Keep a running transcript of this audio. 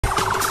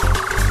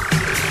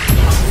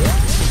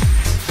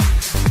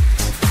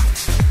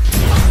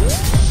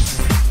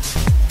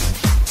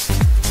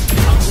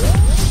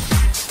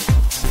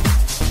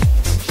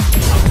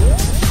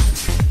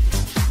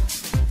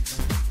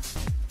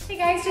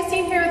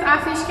with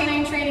Off-Leash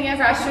Canine Training of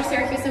Rochester,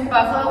 Syracuse, and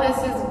Buffalo. This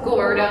is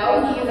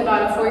Gordo. He is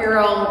about a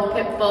 4-year-old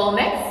Pitbull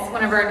mix,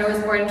 one of our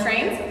newest board and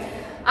trains.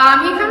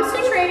 He comes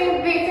to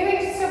training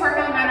basically just to work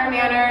on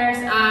manners,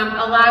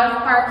 a lot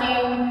of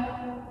barking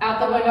out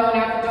the window and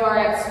out the door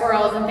at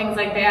squirrels and things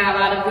like that, a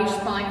lot of leash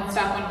pulling and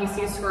stuff when he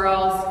sees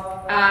squirrels,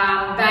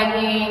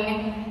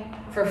 begging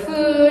for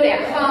food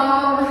at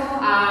home,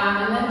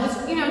 and then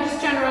just,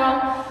 just general,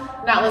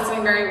 not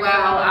listening very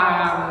well.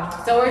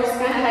 So we're just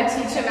gonna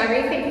teach him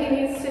everything he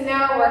needs to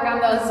know, work on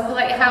those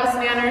polite house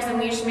manners and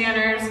leash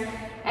manners,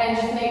 and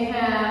just make him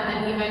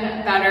an even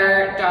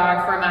better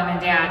dog for mom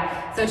and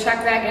dad. So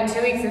check back in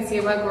 2 weeks and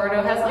see what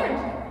Gordo has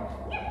learned.